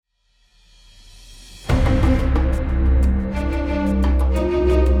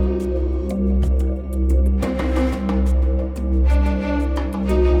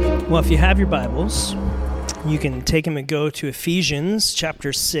if you have your Bibles, you can take them and go to Ephesians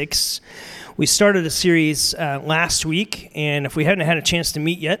chapter 6. We started a series last week, and if we hadn't had a chance to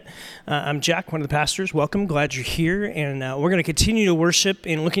meet yet, I'm Jack, one of the pastors. Welcome, glad you're here, and we're going to continue to worship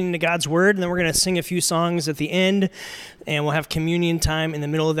in looking into God's Word, and then we're going to sing a few songs at the end, and we'll have communion time in the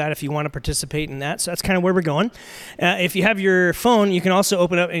middle of that if you want to participate in that. So that's kind of where we're going. If you have your phone, you can also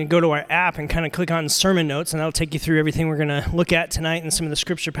open up and go to our app and kind of click on sermon notes, and that'll take you through everything we're going to look at tonight and some of the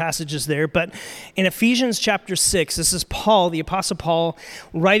scripture passages there. But in Ephesians chapter 6, this is Paul, the Apostle Paul,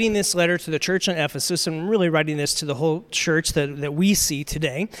 writing this letter to the church in Ephesus, and really writing this to the whole church that we see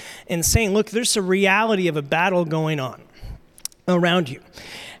today, and saying, look, there's a reality of a battle going on around you.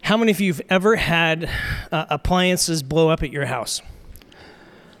 How many of you have ever had appliances blow up at your house?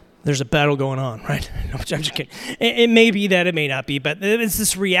 There's a battle going on, right? No, I'm just kidding. It may be that, it may not be, but it's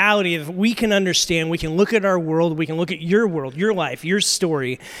this reality of we can understand, we can look at our world, we can look at your world, your life, your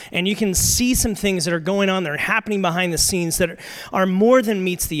story, and you can see some things that are going on that are happening behind the scenes that are more than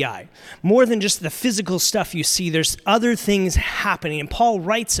meets the eye, more than just the physical stuff you see. There's other things happening, and Paul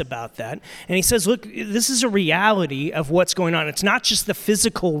writes about that, and he says, look, this is a reality of what's going on. It's not just the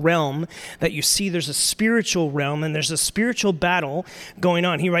physical realm that you see. There's a spiritual realm, and there's a spiritual battle going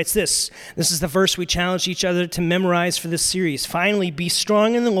on. He writes this is the verse we challenge each other to memorize for this series. Finally, be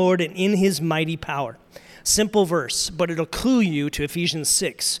strong in the Lord and in his mighty power. Simple verse, but it'll clue you to Ephesians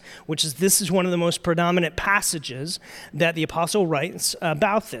 6, this is one of the most predominant passages that the apostle writes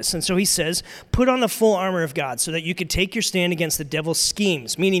about this. And so he says, put on the full armor of God so that you can take your stand against the devil's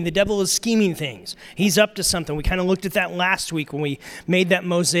schemes, meaning the devil is scheming things. He's up to something. We kind of looked at that last week when we made that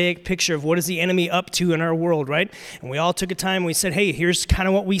mosaic picture of what is the enemy up to in our world, right? And we all took a time and we said, hey, here's kind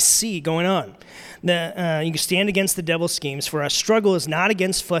of what we see going on. You can stand against the devil's schemes, for our struggle is not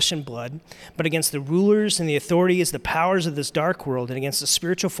against flesh and blood, but against the rulers and the authorities, the powers of this dark world, and against the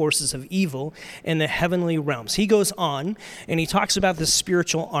spiritual forces of evil in the heavenly realms. He goes on, and he talks about this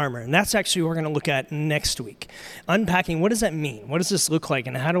spiritual armor, and that's actually what we're going to look at next week. Unpacking, what does that mean? What does this look like,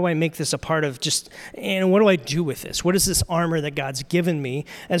 and how do I make this a part of and what do I do with this? What is this armor that God's given me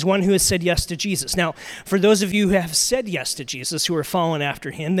as one who has said yes to Jesus? Now, for those of you who have said yes to Jesus, who are following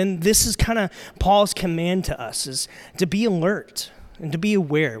after him, then this is kind of Paul's command to us, is to be alert and to be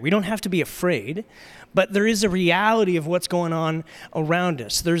aware. We don't have to be afraid, but there is a reality of what's going on around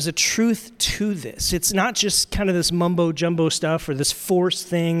us. There's a truth to this. It's not just kind of this mumbo-jumbo stuff or this force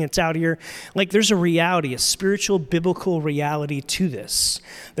thing that's out here. Like, there's a reality, a spiritual, biblical reality to this.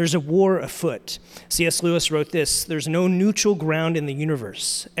 There's a war afoot. C.S. Lewis wrote this: there's no neutral ground in the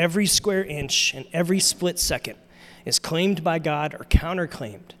universe. Every square inch and every split second is claimed by God or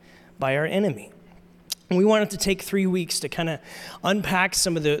counterclaimed by our enemy. And we wanted to take 3 weeks to kind of unpack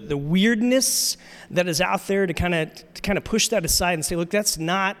some of the weirdness that is out there, to kind of push that aside and say, look, that's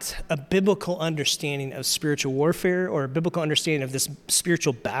not a biblical understanding of spiritual warfare or a biblical understanding of this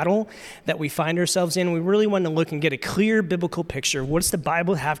spiritual battle that we find ourselves in. We really wanted to look and get a clear biblical picture of what does the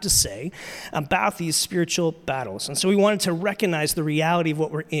Bible have to say about these spiritual battles. And so we wanted to recognize the reality of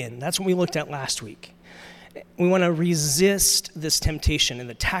what we're in. That's what we looked at last week. We want to resist this temptation and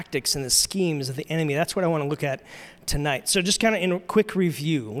the tactics and the schemes of the enemy. That's what I want to look at tonight. So just kind of in a quick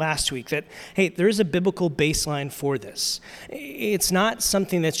review last week that, hey, there is a biblical baseline for this. It's not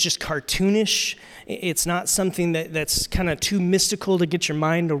something that's just cartoonish. It's not something that's kind of too mystical to get your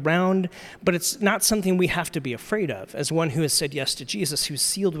mind around, but it's not something we have to be afraid of. As one who has said yes to Jesus, who's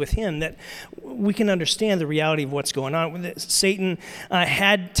sealed with him, that we can understand the reality of what's going on. Satan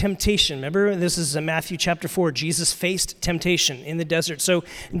had temptation. Remember, this is Matthew chapter 4. Jesus faced temptation in the desert. So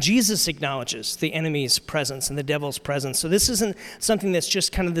Jesus acknowledges the enemy's presence and the devil's presence. So this isn't something that's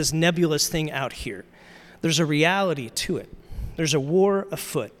just kind of this nebulous thing out here. There's a reality to it. There's a war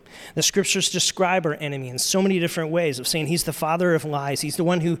afoot. The scriptures describe our enemy in so many different ways, of saying he's the father of lies. He's the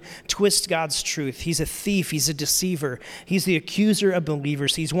one who twists God's truth. He's a thief. He's a deceiver. He's the accuser of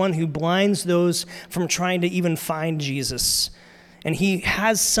believers. He's one who blinds those from trying to even find Jesus. And he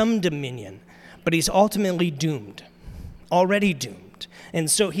has some dominion, but he's ultimately doomed, already doomed. And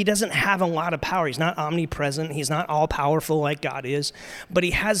so he doesn't have a lot of power. He's not omnipresent. He's not all-powerful like God is, but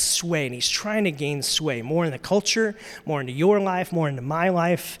he has sway, and he's trying to gain sway more in the culture, more into your life, more into my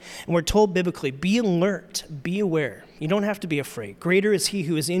life. And we're told biblically, be alert, be aware. You don't have to be afraid. Greater is he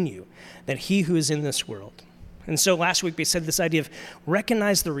who is in you than he who is in this world. And so last week we said this idea of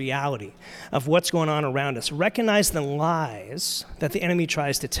recognize the reality of what's going on around us. Recognize the lies that the enemy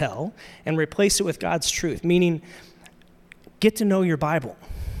tries to tell and replace it with God's truth, meaning get to know your Bible.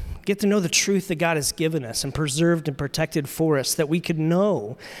 get to know the truth that God has given us and preserved and protected for us, that we could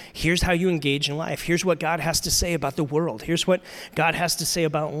know, here's how you engage in life. Here's what God has to say about the world. Here's what God has to say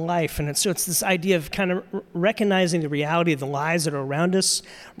about life. And so it's this idea of kind of recognizing the reality of the lies that are around us,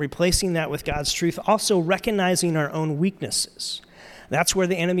 replacing that with God's truth, also recognizing our own weaknesses. That's where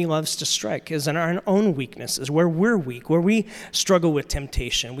the enemy loves to strike, is in our own weaknesses, where we're weak, where we struggle with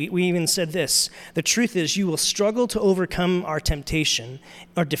temptation. We even said this: the truth is you will struggle to overcome our temptation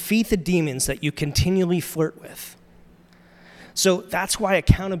or defeat the demons that you continually flirt with. So that's why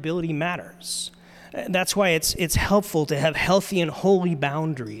accountability matters. That's why it's helpful to have healthy and holy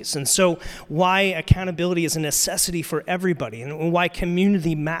boundaries. And so why accountability is a necessity for everybody, and why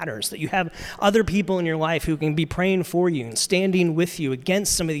community matters, that you have other people in your life who can be praying for you and standing with you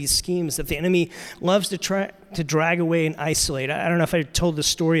against some of these schemes that the enemy loves to try to drag away and isolate. I don't know if I told the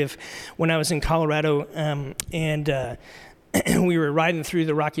story of when I was in Colorado and we were riding through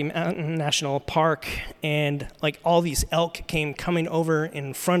the Rocky Mountain National Park, and like all these elk came coming over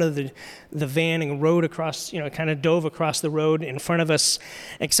in front of the van and rode across, kind of dove across the road in front of us,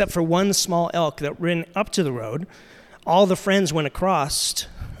 except for one small elk that ran up to the road. All the friends went across,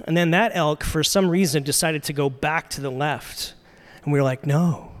 and then that elk, for some reason, decided to go back to the left. And we were like,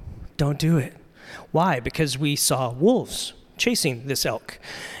 no, don't do it. Why? Because we saw wolves chasing this elk.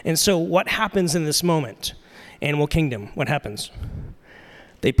 And so what happens in this moment? Animal Kingdom, what happens?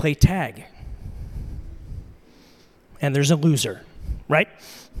 They play tag. And there's a loser, right?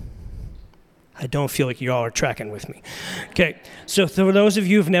 I don't feel like you all are tracking with me. Okay, so for those of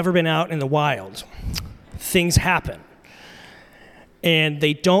you who've never been out in the wild, things happen. And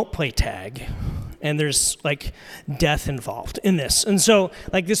they don't play tag, and there's like death involved in this. And so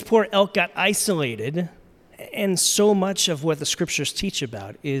like this poor elk got isolated, and so much of what the scriptures teach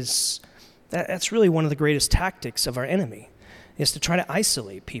about is that's really one of the greatest tactics of our enemy, is to try to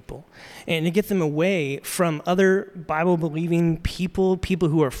isolate people and to get them away from other Bible-believing people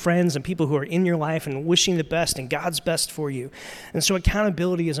who are friends and people who are in your life and wishing the best and God's best for you. And so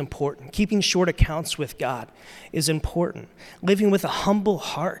accountability is important. Keeping short accounts with God is important. Living with a humble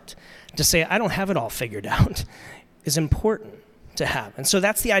heart to say, I don't have it all figured out, is important to have. And so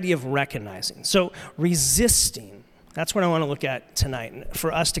that's the idea of recognizing. So resisting, that's what I want to look at tonight,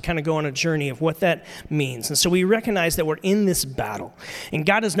 for us to kind of go on a journey of what that means. And so we recognize that we're in this battle. And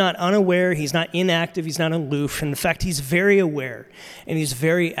God is not unaware. He's not inactive. He's not aloof. In fact, he's very aware, and he's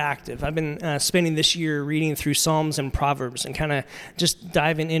very active. I've been spending this year reading through Psalms and Proverbs and kind of just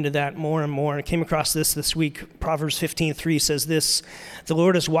diving into that more and more. I came across this week. Proverbs 15:3 says this: the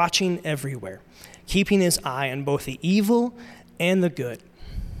Lord is watching everywhere, keeping his eye on both the evil and the good.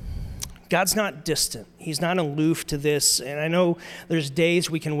 God's not distant. He's not aloof to this. And I know there's days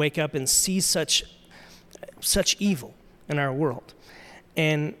we can wake up and see such evil in our world,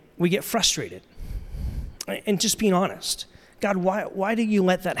 and we get frustrated. And just being honest, God, why do you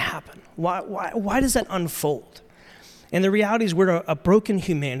let that happen? Why does that unfold? And the reality is we're a broken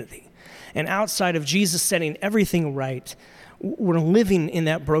humanity. And outside of Jesus setting everything right, we're living in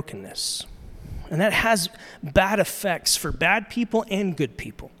that brokenness. And that has bad effects for bad people and good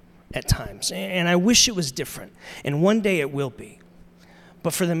people at times. And I wish it was different. And one day it will be.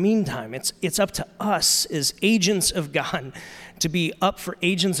 But for the meantime, it's up to us as agents of God to be up for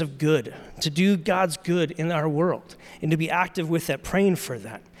agents of good, to do God's good in our world, and to be active with that, praying for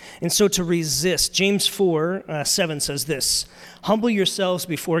that. And so to resist. James 4:7 says this: humble yourselves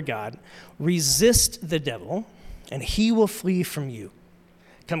before God, resist the devil, and he will flee from you.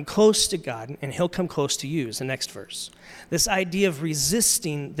 Come close to God, and he'll come close to you, is the next verse. This idea of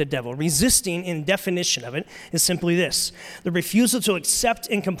resisting the devil. Resisting, in definition of it, is simply this: the refusal to accept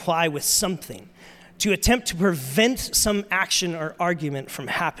and comply with something, to attempt to prevent some action or argument from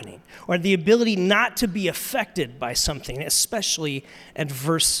happening, or the ability not to be affected by something, especially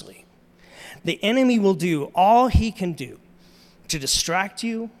adversely. The enemy will do all he can do to distract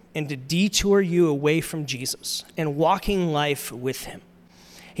you and to detour you away from Jesus and walking life with him.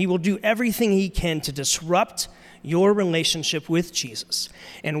 He will do everything he can to disrupt your relationship with Jesus.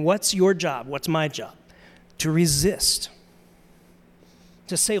 And what's your job? What's my job? To resist.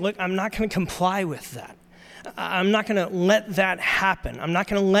 To say, look, I'm not going to comply with that. I'm not going to let that happen. I'm not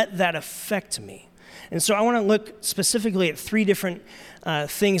going to let that affect me. And so I want to look specifically at three different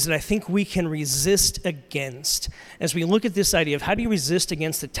things that I think we can resist against as we look at this idea of how do you resist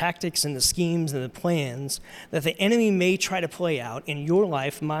against the tactics and the schemes and the plans that the enemy may try to play out in your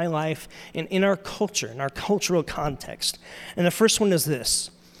life, my life, and in our culture, in our cultural context. And the first one is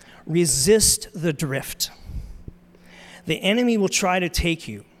this: resist the drift. The enemy will try to take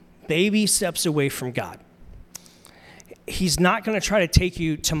you baby steps away from God. he's not going to try to take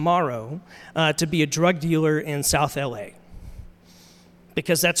you tomorrow to be a drug dealer in South LA,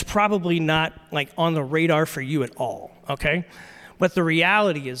 because that's probably not like on the radar for you at all, okay? But the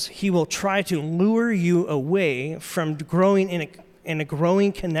reality is he will try to lure you away from growing in a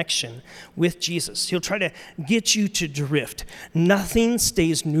growing connection with Jesus. He'll try to get you to drift. Nothing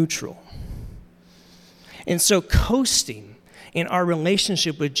stays neutral. And so coasting in our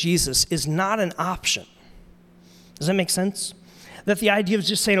relationship with Jesus is not an option. Does that make sense? That the idea of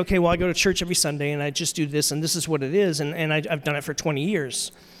just saying, okay, well, I go to church every Sunday and I just do this and this is what it is, and I've done it for 20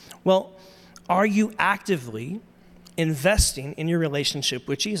 years. Well, are you actively investing in your relationship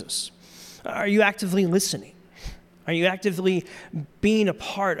with Jesus? Are you actively listening? Are you actively being a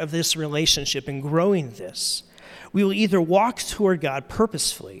part of this relationship and growing this? We will either walk toward God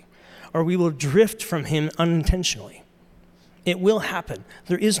purposefully or we will drift from him unintentionally. It will happen.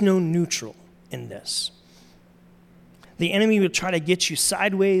 There is no neutral in this. The enemy will try to get you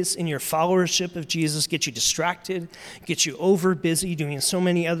sideways in your followership of Jesus, get you distracted, get you over busy doing so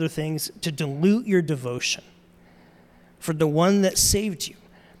many other things to dilute your devotion for the one that saved you,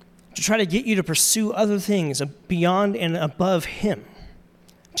 to try to get you to pursue other things beyond and above him.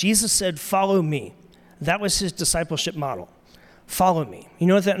 Jesus said, follow me. That was his discipleship model. Follow me. You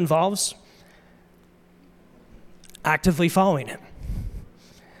know what that involves? Actively following him.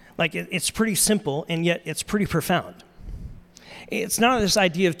 Like it's pretty simple, and yet it's pretty profound. It's not this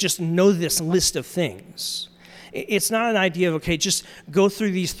idea of just know this list of things. It's not an idea of, okay, just go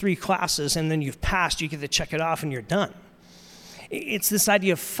through these 3 classes and then you've passed, you get to check it off and you're done. It's this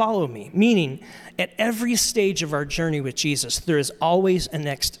idea of follow me, meaning at every stage of our journey with Jesus, there is always a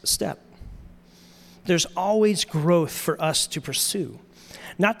next step. There's always growth for us to pursue.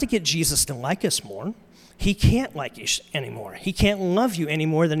 Not to get Jesus to like us more. He can't like you anymore. He can't love you any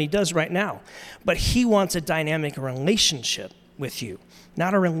more than he does right now. But he wants a dynamic relationship with you,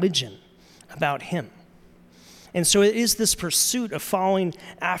 not a religion about him. And so it is this pursuit of following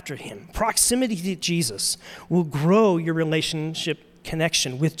after him. Proximity to Jesus will grow your relationship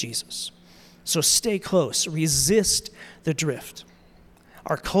connection with Jesus. So stay close. Resist the drift.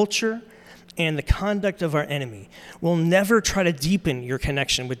 Our culture and the conduct of our enemy will never try to deepen your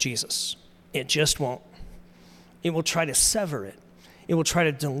connection with Jesus. It just won't. It will try to sever it. It will try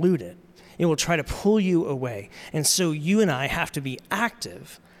to dilute it. It will try to pull you away. And so you and I have to be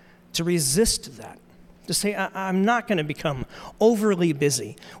active to resist that. To say, I'm not going to become overly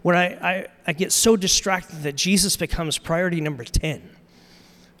busy, where I get so distracted that Jesus becomes priority number 10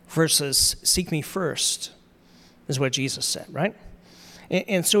 versus seek me first, is what Jesus said, right?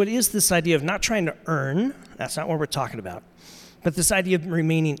 And so it is this idea of not trying to earn, that's not what we're talking about, but this idea of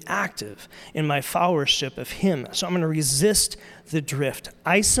remaining active in my followership of him. So I'm going to resist the drift.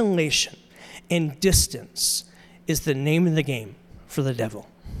 Isolation and distance is the name of the game for the devil.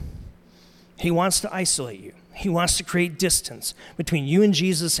 He wants to isolate you. He wants to create distance between you and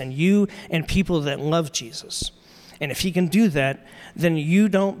Jesus and you and people that love Jesus. And if he can do that, then you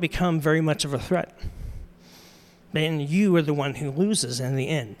don't become very much of a threat. Then you are the one who loses in the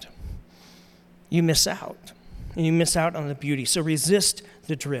end. You miss out. And you miss out on the beauty. So resist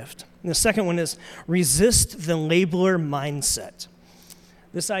the drift. And the second one is resist the labeler mindset.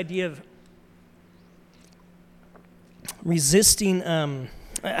 This idea of resisting...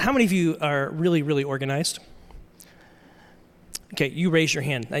 how many of you are really, really organized? Okay, you raise your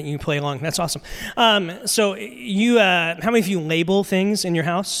hand. You play along. That's awesome. So you, how many of you label things in your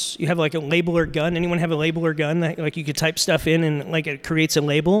house? You have like a labeler gun. Anyone have a labeler gun that like you could type stuff in and like it creates a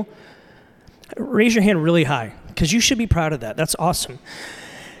label? Raise your hand really high, because you should be proud of that. That's awesome.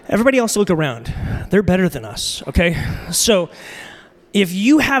 Everybody else look around. They're better than us, okay? So if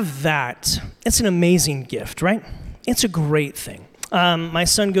you have that, it's an amazing gift, right? It's a great thing. My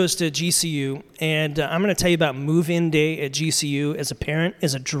son goes to GCU, and I'm going to tell you about move-in day at GCU as a parent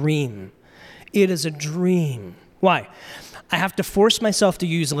is a dream. It is a dream. Why? I have to force myself to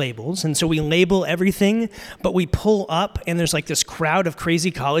use labels, and so we label everything, but we pull up, and there's like this crowd of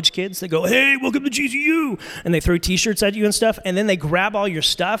crazy college kids that go, hey, welcome to GCU, and they throw T-shirts at you and stuff, and then they grab all your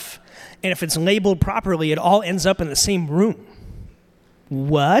stuff, and if it's labeled properly, it all ends up in the same room.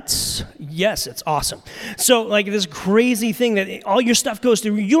 What? Yes, it's awesome. So like this crazy thing that all your stuff goes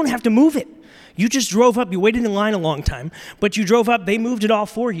through, you don't have to move it. You just drove up, you waited in line a long time, but you drove up, they moved it all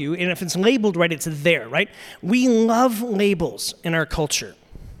for you, and if it's labeled right, it's there, right? We love labels in our culture.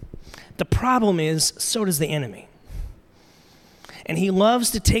 The problem is, so does the enemy. And he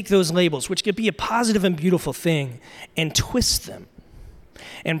loves to take those labels, which could be a positive and beautiful thing, and twist them.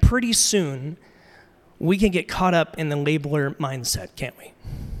 And pretty soon, we can get caught up in the labeler mindset, can't we?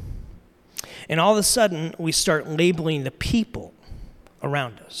 And all of a sudden, we start labeling the people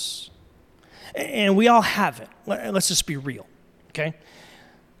around us. And we all have it. Let's just be real, okay?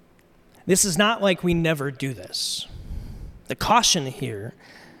 This is not like we never do this. The caution here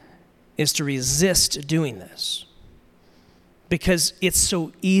is to resist doing this because it's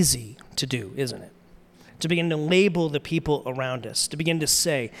so easy to do, isn't it? To begin to label the people around us, to begin to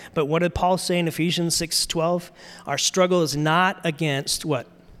say, but what did Paul say in Ephesians 6:12? Our struggle is not against what?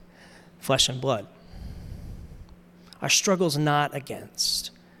 Flesh and blood. Our struggle is not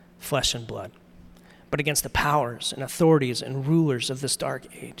against flesh and blood, but against the powers and authorities and rulers of this dark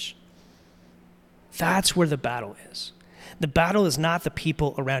age. That's where the battle is. The battle is not the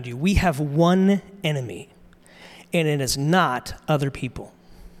people around you. We have one enemy, and it is not other people.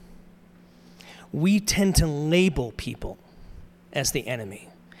 We tend to label people as the enemy,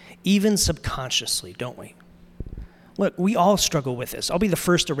 even subconsciously, don't we? Look, we all struggle with this. I'll be the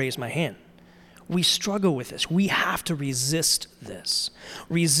first to raise my hand. We struggle with this. We have to resist this.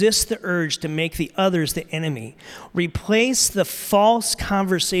 Resist the urge to make the others the enemy. Replace the false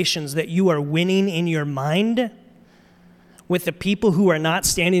conversations that you are winning in your mind with the people who are not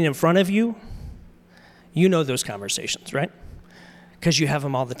standing in front of you. You know those conversations, right? Because you have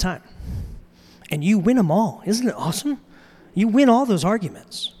them all the time. And you win them all. Isn't it awesome? You win all those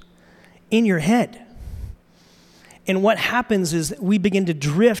arguments in your head. And what happens is that we begin to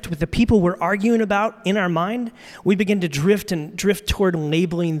drift with the people we're arguing about in our mind. We begin to drift toward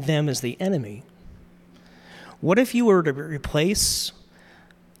labeling them as the enemy. What if you were to replace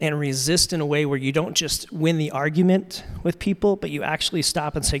and resist in a way where you don't just win the argument with people, but you actually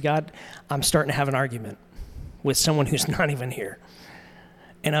stop and say, God, I'm starting to have an argument with someone who's not even here,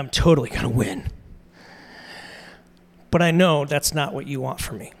 and I'm totally going to win. But I know that's not what you want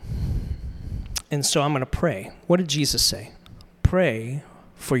for me. And so I'm going to pray. What did Jesus say? Pray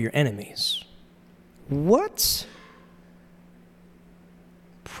for your enemies. What?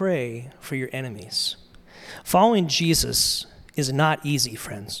 Pray for your enemies. Following Jesus is not easy,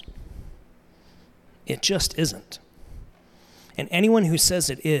 friends. It just isn't. And anyone who says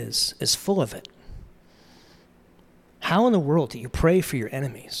it is full of it. How in the world do you pray for your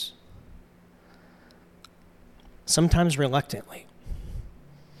enemies? Sometimes reluctantly.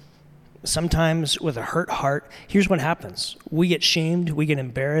 Sometimes with a hurt heart. Here's what happens. We get shamed, we get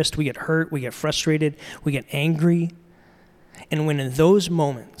embarrassed, we get hurt, we get frustrated, we get angry. And when in those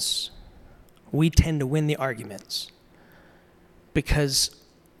moments, we tend to win the arguments because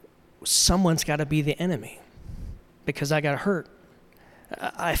someone's got to be the enemy. Because I got hurt.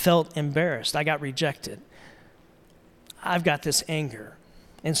 I felt embarrassed. I got rejected. I've got this anger.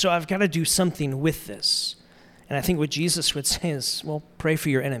 And so I've got to do something with this. And I think what Jesus would say is, well, pray for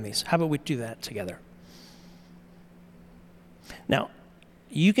your enemies. How about we do that together? Now,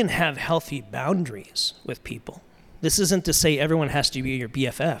 you can have healthy boundaries with people. This isn't to say everyone has to be your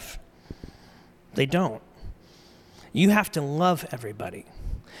BFF. They don't. You have to love everybody.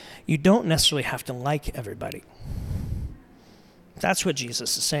 You don't necessarily have to like everybody. That's what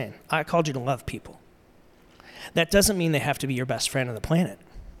Jesus is saying. I called you to love people. That doesn't mean they have to be your best friend on the planet.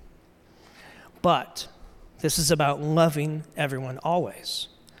 But this is about loving everyone always.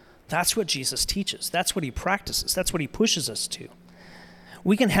 That's what Jesus teaches. That's what he practices. That's what he pushes us to.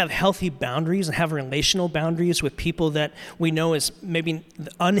 We can have healthy boundaries and have relational boundaries with people that we know is maybe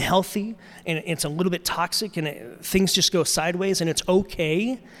unhealthy and it's a little bit toxic and things just go sideways, and it's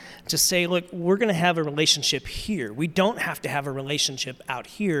okay to say, look, we're going to have a relationship here. We don't have to have a relationship out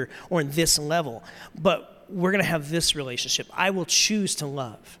here or in this level, but we're going to have this relationship. I will choose to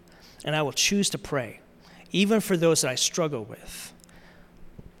love and I will choose to pray, even for those that I struggle with.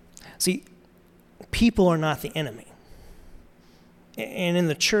 See, people are not the enemy. And in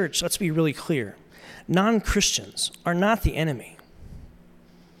the church, let's be really clear, non-Christians are not the enemy.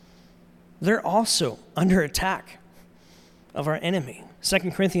 They're also under attack of our enemy.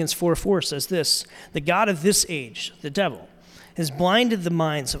 2 Corinthians 4:4 says this, the God of this age, the devil, has blinded the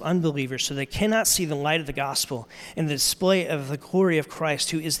minds of unbelievers so they cannot see the light of the gospel and the display of the glory of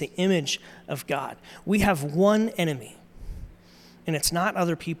Christ, who is the image of God. We have one enemy, and it's not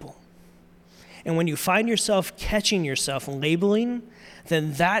other people. And when you find yourself catching yourself labeling,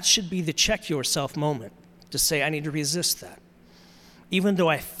 then that should be the check yourself moment to say, I need to resist that. Even though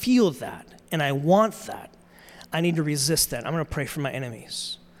I feel that and I want that, I need to resist that. I'm going to pray for my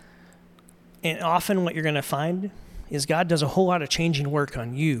enemies. And often what you're going to find is God does a whole lot of changing work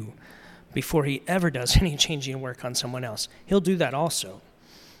on you before he ever does any changing work on someone else. He'll do that also.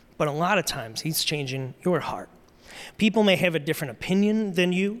 But a lot of times he's changing your heart. People may have a different opinion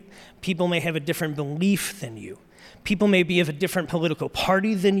than you. People may have a different belief than you. People may be of a different political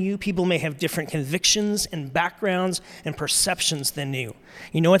party than you. People may have different convictions and backgrounds and perceptions than you.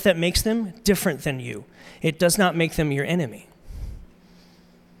 You know what that makes them? Different than you. It does not make them your enemy.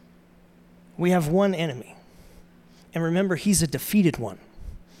 We have one enemy. And remember, he's a defeated one.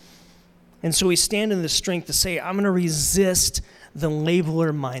 And so we stand in the strength to say, I'm going to resist the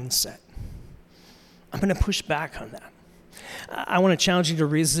labeler mindset. I'm going to push back on that. I want to challenge you to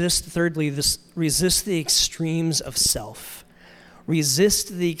resist, thirdly, resist the extremes of self. Resist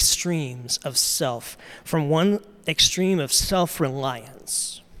the extremes of self. From one extreme of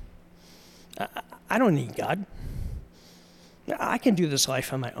self-reliance. I don't need God. I can do this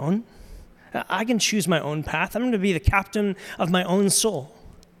life on my own. I can choose my own path. I'm going to be the captain of my own soul.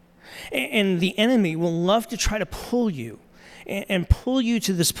 And the enemy will love to try to pull you and pull you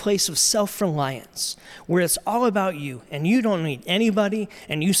to this place of self-reliance where it's all about you and you don't need anybody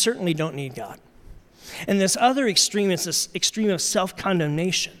and you certainly don't need God. And this other extreme is this extreme of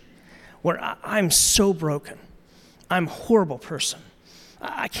self-condemnation where I'm so broken. I'm a horrible person.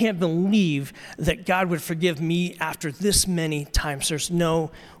 I can't believe that God would forgive me after this many times. There's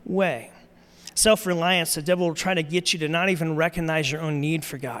no way. Self-reliance, the devil will try to get you to not even recognize your own need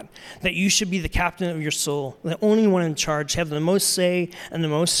for God, that you should be the captain of your soul, the only one in charge, have the most say and the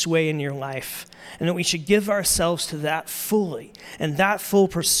most sway in your life, and that we should give ourselves to that fully and that full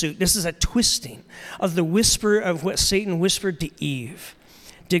pursuit. This is a twisting of the whisper of what Satan whispered to Eve.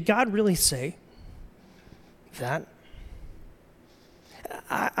 Did God really say that?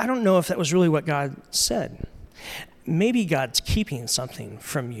 I don't know if that was really what God said. Maybe God's keeping something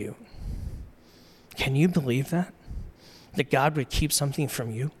from you. Can you believe that? That God would keep something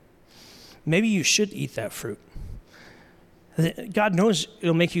from you? Maybe you should eat that fruit. God knows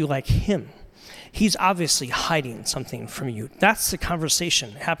it'll make you like him. He's obviously hiding something from you. That's the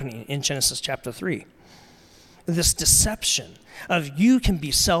conversation happening in Genesis chapter 3. This deception of you can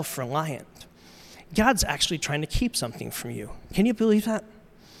be self-reliant. God's actually trying to keep something from you. Can you believe that?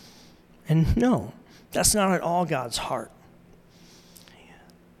 And no, that's not at all God's heart.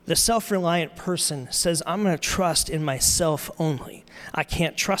 The self-reliant person says, I'm going to trust in myself only. I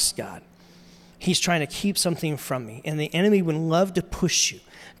can't trust God. He's trying to keep something from me. And the enemy would love to push you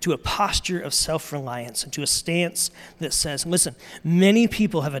to a posture of self-reliance and to a stance that says, listen, many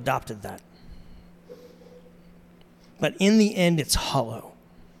people have adopted that. But in the end, it's hollow.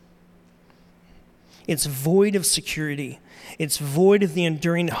 It's void of security. It's void of the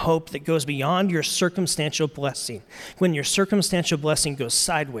enduring hope that goes beyond your circumstantial blessing. When your circumstantial blessing goes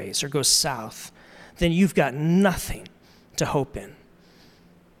sideways or goes south, then you've got nothing to hope in.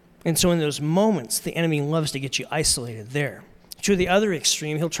 And so in those moments, the enemy loves to get you isolated there. To the other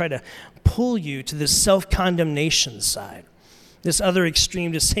extreme, he'll try to pull you to this self-condemnation side. This other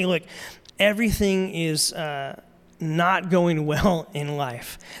extreme to say, look, everything is not going well in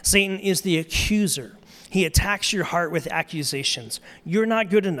life. Satan is the accuser. He attacks your heart with accusations. You're not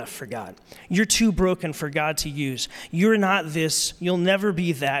good enough for God. You're too broken for God to use. You're not this. You'll never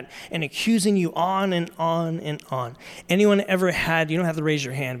be that. And accusing you on and on and on. Anyone ever had, you don't have to raise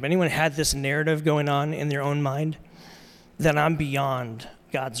your hand, but anyone had this narrative going on in their own mind? That I'm beyond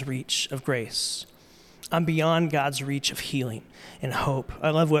God's reach of grace. I'm beyond God's reach of healing and hope. I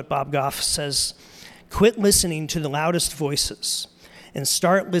love what Bob Goff says. Quit listening to the loudest voices and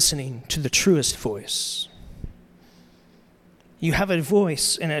start listening to the truest voice. You have a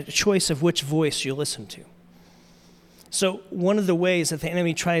voice and a choice of which voice you listen to. So one of the ways that the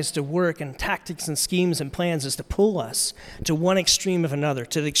enemy tries to work and tactics and schemes and plans is to pull us to one extreme of another,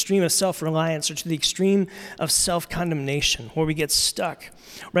 to the extreme of self-reliance or to the extreme of self-condemnation, where we get stuck.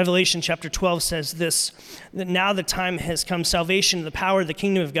 Revelation chapter 12 says this, that now the time has come, salvation, the power of the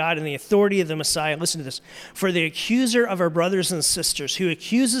kingdom of God, and the authority of the Messiah. Listen to this. For the accuser of our brothers and sisters, who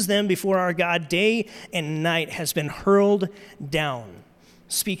accuses them before our God day and night, has been hurled down.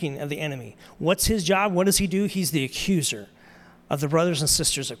 Speaking of the enemy. What's his job? What does he do? He's the accuser of the brothers and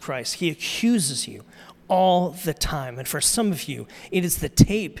sisters of Christ. He accuses you all the time. And for some of you, it is the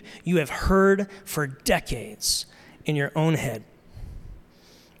tape you have heard for decades in your own head.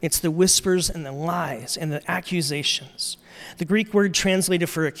 It's the whispers and the lies and the accusations. The Greek word translated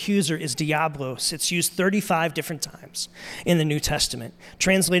for accuser is diablos. It's used 35 different times in the New Testament,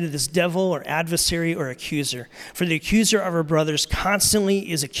 translated as devil or adversary or accuser. For the accuser of our brothers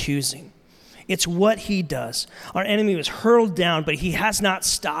constantly is accusing. It's what he does. Our enemy was hurled down, but he has not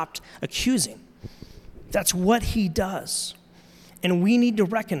stopped accusing. That's what he does. And we need to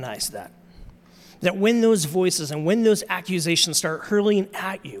recognize that. That when those voices and when those accusations start hurling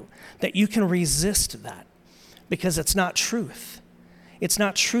at you, that you can resist that. Because it's not truth. It's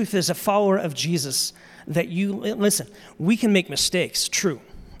not truth. As a follower of Jesus, that listen, we can make mistakes, true,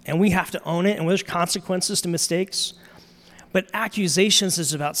 and we have to own it, and there's consequences to mistakes. But accusations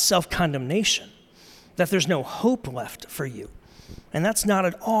is about self-condemnation, that there's no hope left for you. And that's not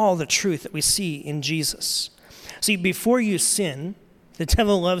at all the truth that we see in Jesus. See, before you sin, the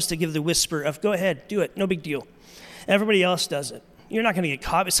devil loves to give the whisper of, go ahead, do it, no big deal. Everybody else does it. You're not going to get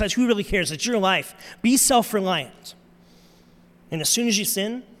caught. Besides, who really cares? It's your life. Be self-reliant. And as soon as you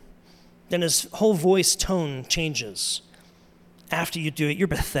sin, then his whole voice tone changes. After you do it, you're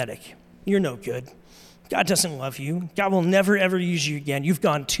pathetic. You're no good. God doesn't love you. God will never, ever use you again. You've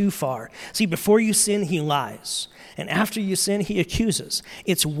gone too far. See, before you sin, he lies. And after you sin, he accuses.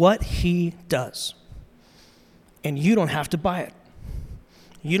 It's what he does. And you don't have to buy it.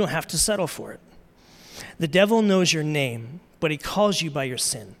 You don't have to settle for it. The devil knows your name, but he calls you by your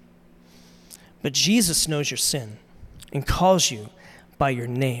sin. But Jesus knows your sin and calls you by your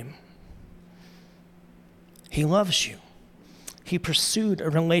name. He loves you. He pursued a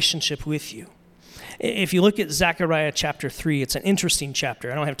relationship with you. If you look at Zechariah chapter 3, it's an interesting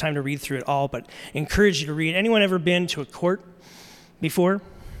chapter. I don't have time to read through it all, but I encourage you to read. Anyone ever been to a court before?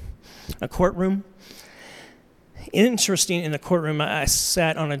 A courtroom? Interesting, in the courtroom, I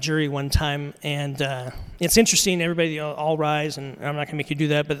sat on a jury one time, and it's interesting. Everybody all rise, and I'm not going to make you do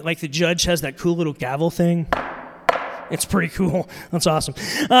that, but like the judge has that cool little gavel thing. It's pretty cool. That's awesome.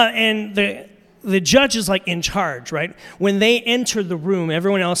 And the judge is like in charge, right? When they enter the room,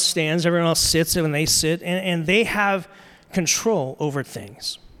 everyone else stands, everyone else sits, and when they sit, and they have control over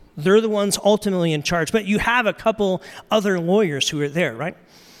things. They're the ones ultimately in charge. But you have a couple other lawyers who are there, right?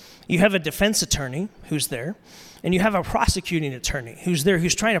 You have a defense attorney who's there, and you have a prosecuting attorney who's there,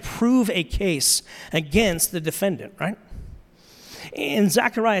 who's trying to prove a case against the defendant, right? In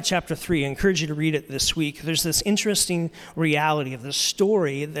Zechariah chapter 3, I encourage you to read it this week. There's this interesting reality of the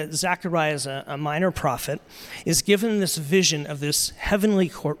story that Zechariah, as a minor prophet, is given this vision of this heavenly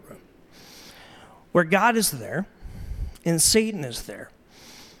courtroom where God is there and Satan is there.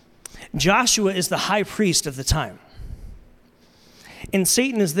 Joshua is the high priest of the time. And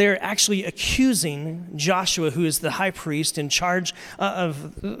Satan is there actually accusing Joshua, who is the high priest in charge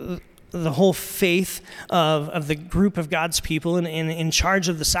of the whole faith of the group of God's people and in charge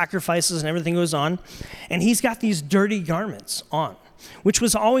of the sacrifices and everything goes on. And he's got these dirty garments on, which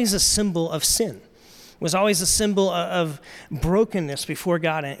was always a symbol of sin. It was always a symbol of brokenness before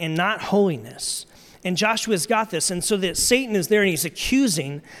God and not holiness. And Joshua's got this. And so that Satan is there and he's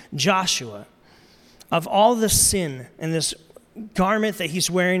accusing Joshua of all the sin and this garment that he's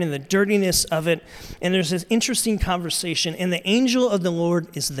wearing and the dirtiness of it. And there's this interesting conversation, and the angel of the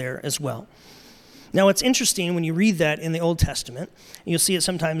Lord is there as well. Now, it's interesting when you read that in the Old Testament. You'll see it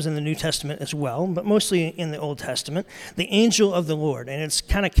sometimes in the New Testament as well, but mostly in the Old Testament. The angel of the Lord, and it's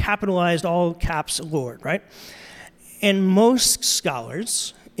kind of capitalized, all caps, Lord, right? And most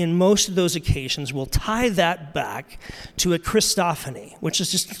scholars, in most of those occasions, will tie that back to a Christophany, which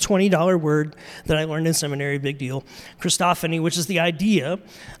is just a $20 word that I learned in seminary, big deal. Christophany, which is the idea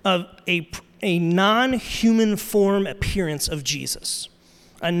of a non-human form appearance of Jesus,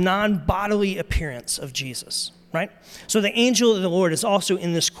 a non-bodily appearance of Jesus, right? So the angel of the Lord is also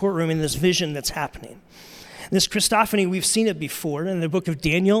in this courtroom, in this vision that's happening. This Christophany, we've seen it before in the book of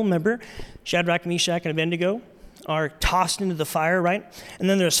Daniel, remember? Shadrach, Meshach, and Abednego are tossed into the fire, right? And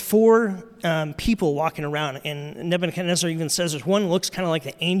then there's four people walking around, and Nebuchadnezzar even says there's one looks kind of like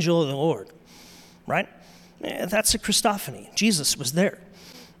the angel of the Lord, right? That's a Christophany. Jesus was there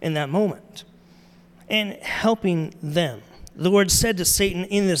in that moment and helping them. The Lord said to Satan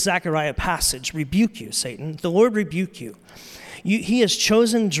in this Zechariah passage, rebuke you, Satan. The Lord rebuke you. He has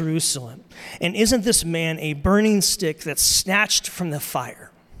chosen Jerusalem, and isn't this man a burning stick that's snatched from the fire?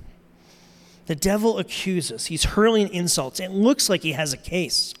 The devil accuses. He's hurling insults. It looks like he has a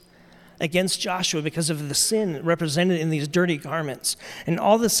case against Joshua because of the sin represented in these dirty garments. And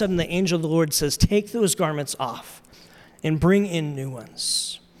all of a sudden, the angel of the Lord says, take those garments off and bring in new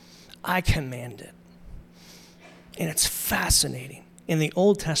ones. I command it. And it's fascinating. In the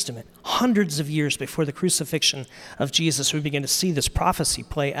Old Testament, hundreds of years before the crucifixion of Jesus, we begin to see this prophecy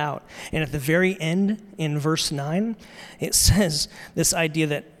play out. And at the very end, in verse 9, it says this idea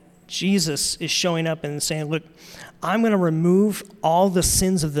that Jesus is showing up and saying, look, I'm going to remove all the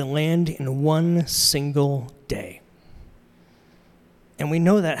sins of the land in one single day. And we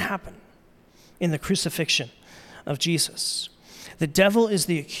know that happened in the crucifixion of Jesus. The devil is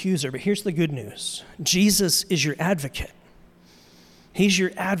the accuser, but here's the good news. Jesus is your advocate. He's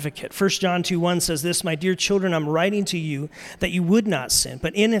your advocate. 1 John 2:1 says this, my dear children, I'm writing to you that you would not sin.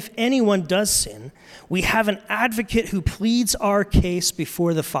 But if anyone does sin, we have an advocate who pleads our case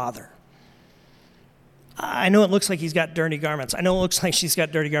before the Father. I know it looks like he's got dirty garments. I know it looks like she's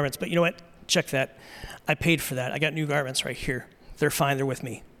got dirty garments, but you know what? Check that. I paid for that. I got new garments right here. They're fine. They're with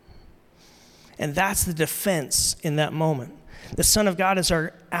me. And that's the defense in that moment. The Son of God is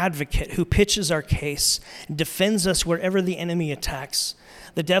our advocate who pitches our case, defends us wherever the enemy attacks.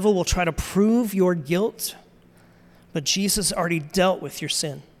 The devil will try to prove your guilt, but Jesus already dealt with your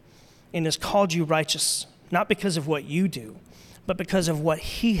sin and has called you righteous, not because of what you do, but because of what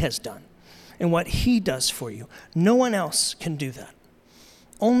he has done and what he does for you. No one else can do that.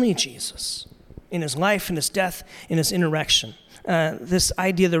 Only Jesus, in his life, in his death, in his resurrection. This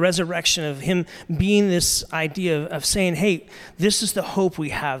idea, the resurrection of him being this idea of saying, hey, this is the hope we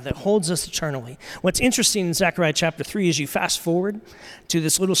have that holds us eternally. What's interesting in Zechariah chapter 3 is you fast forward to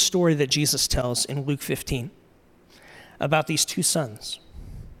this little story that Jesus tells in Luke 15 about these two sons.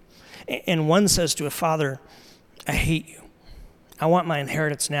 And one says to a father, I hate you. I want my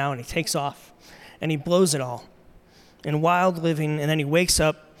inheritance now. And he takes off and he blows it all in wild living. And then he wakes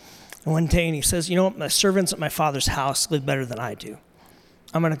up one day and he says, you know what, my servants at my father's house live better than I do.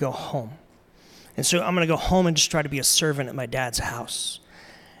 I'm going to go home. And so I'm going to go home and just try to be a servant at my dad's house.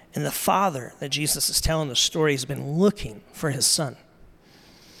 And the father that Jesus is telling the story has been looking for his son.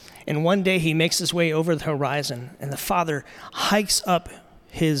 And one day he makes his way over the horizon and the father hikes up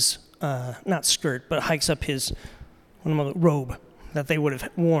his, not skirt, but hikes up his robe that they would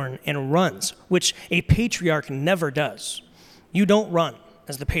have worn and runs, which a patriarch never does. You don't run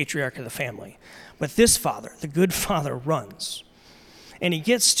as the patriarch of the family. But this father, the good father, runs. And he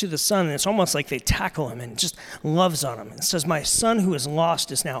gets to the son, and it's almost like they tackle him and just loves on him. And says, my son who is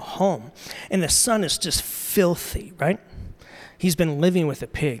lost is now home. And the son is just filthy, right? He's been living with the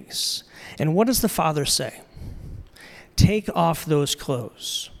pigs. And what does the father say? Take off those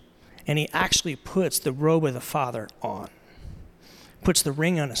clothes. And he actually puts the robe of the father on. Puts the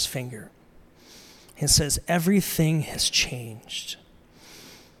ring on his finger. And says, everything has changed.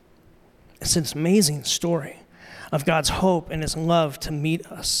 It's an amazing story of God's hope and his love to meet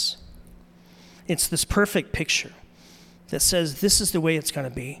us. It's this perfect picture that says this is the way it's going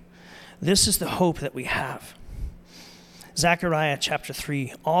to be. This is the hope that we have. Zechariah chapter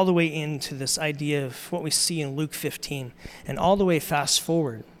 3, all the way into this idea of what we see in Luke 15, and all the way fast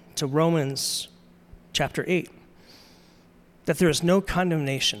forward to Romans chapter 8, that there is no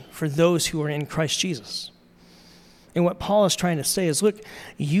condemnation for those who are in Christ Jesus. And what Paul is trying to say is, look,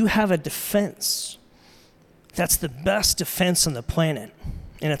 you have a defense that's the best defense on the planet.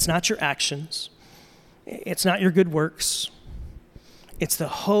 And it's not your actions. It's not your good works. It's the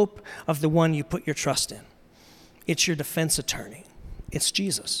hope of the one you put your trust in. It's your defense attorney. It's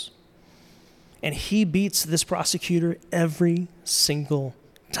Jesus. And he beats this prosecutor every single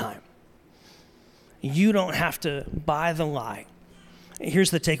time. You don't have to buy the lie.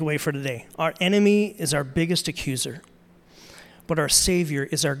 Here's the takeaway for today. Our enemy is our biggest accuser, but our Savior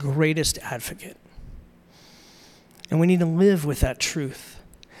is our greatest advocate. And we need to live with that truth.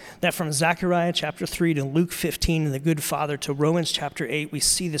 That from Zechariah chapter 3 to Luke 15 and the good father to Romans chapter 8, we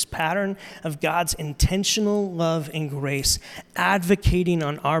see this pattern of God's intentional love and grace advocating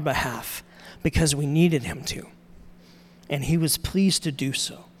on our behalf because we needed him to. And he was pleased to do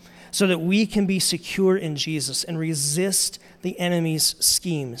so that we can be secure in Jesus and resist the enemy's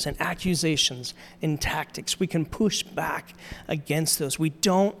schemes and accusations and tactics. We can push back against those. We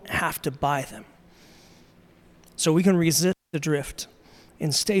don't have to buy them. So we can resist the drift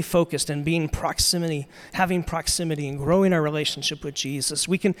and stay focused and having proximity and growing our relationship with Jesus.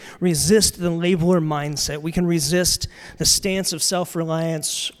 We can resist the labeler mindset. We can resist the stance of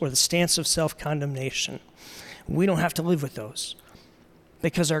self-reliance or the stance of self-condemnation. We don't have to live with those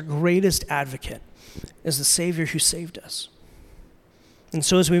because our greatest advocate is the Savior who saved us. And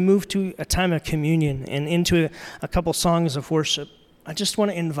so as we move to a time of communion and into a couple songs of worship, I just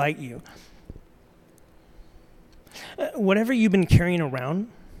want to invite you. Whatever you've been carrying around,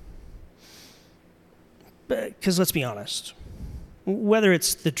 because let's be honest, whether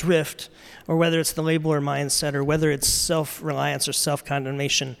it's the drift or whether it's the labeler mindset or whether it's self-reliance or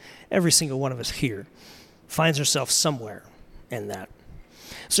self-condemnation, every single one of us here finds herself somewhere in that.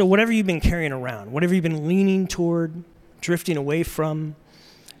 So whatever you've been carrying around, whatever you've been leaning toward, drifting away from,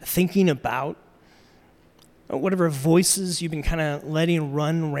 thinking about, whatever voices you've been kind of letting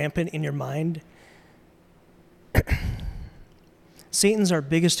run rampant in your mind, Satan's our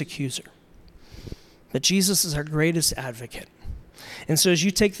biggest accuser, but Jesus is our greatest advocate. And so as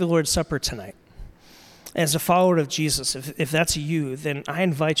you take the Lord's Supper tonight, as a follower of Jesus, if that's you, then I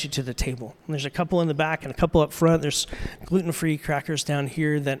invite you to the table. And there's a couple in the back and a couple up front. There's gluten-free crackers down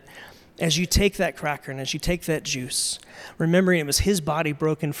here that as you take that cracker and as you take that juice, remembering it was his body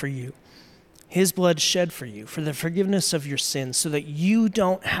broken for you, his blood shed for you, for the forgiveness of your sins, so that you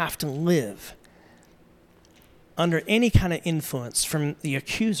don't have to live under any kind of influence from the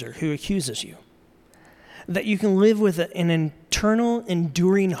accuser who accuses you. That you can live with an eternal,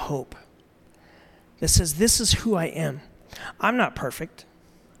 enduring hope that says, this is who I am. I'm not perfect,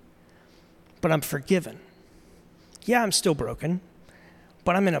 but I'm forgiven. Yeah, I'm still broken,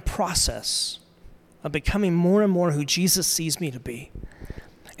 but I'm in a process of becoming more and more who Jesus sees me to be.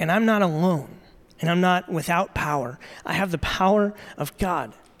 And I'm not alone, and I'm not without power. I have the power of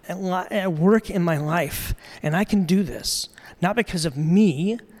God at work in my life, and I can do this, not because of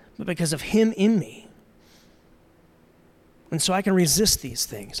me, but because of him in me. And so I can resist these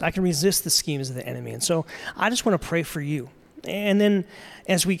things. I can resist the schemes of the enemy. And so I just want to pray for you. And then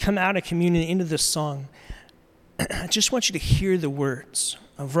as we come out of communion into this song, I just want you to hear the words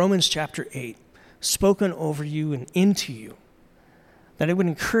of Romans chapter 8 spoken over you and into you, that it would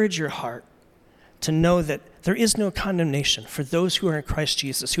encourage your heart to know that there is no condemnation for those who are in Christ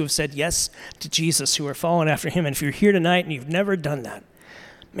Jesus, who have said yes to Jesus, who are following after him. And if you're here tonight and you've never done that,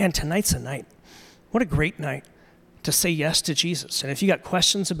 man, tonight's a night. What a great night to say yes to Jesus. And if you got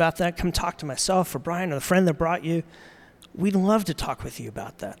questions about that, come talk to myself or Brian or the friend that brought you. We'd love to talk with you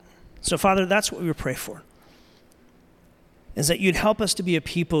about that. So, Father, that's what we would pray for, is that you'd help us to be a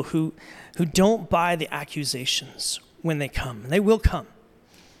people who don't buy the accusations when they come. They will come.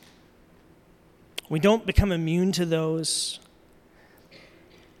 We don't become immune to those.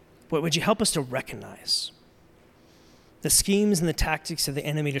 But would you help us to recognize the schemes and the tactics of the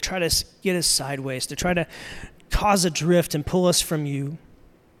enemy to try to get us sideways, to try to cause a drift and pull us from you?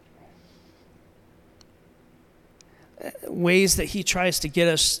 Ways that he tries to get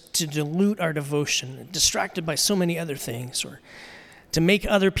us to dilute our devotion, distracted by so many other things, or to make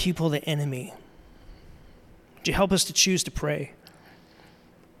other people the enemy. Would you help us to choose to pray?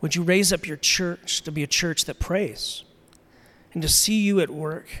 Would you raise up your church to be a church that prays and to see you at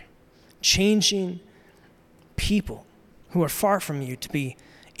work, changing people who are far from you to be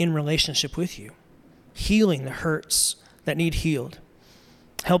in relationship with you, healing the hurts that need healed,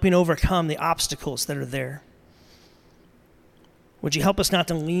 helping overcome the obstacles that are there? Would you help us not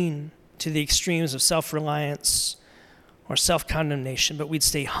to lean to the extremes of self-reliance or self-condemnation, but we'd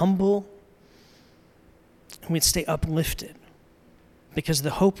stay humble and we'd stay uplifted because of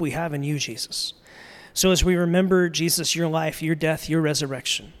the hope we have in you, Jesus. So as we remember, Jesus, your life, your death, your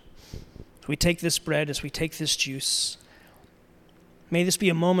resurrection, as we take this bread, as we take this juice, may this be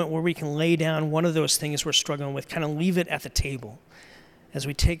a moment where we can lay down one of those things we're struggling with, kind of leave it at the table as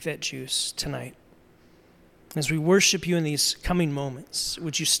we take that juice tonight. As we worship you in these coming moments,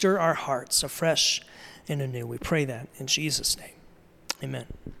 would you stir our hearts afresh and anew? We pray that in Jesus' name. Amen.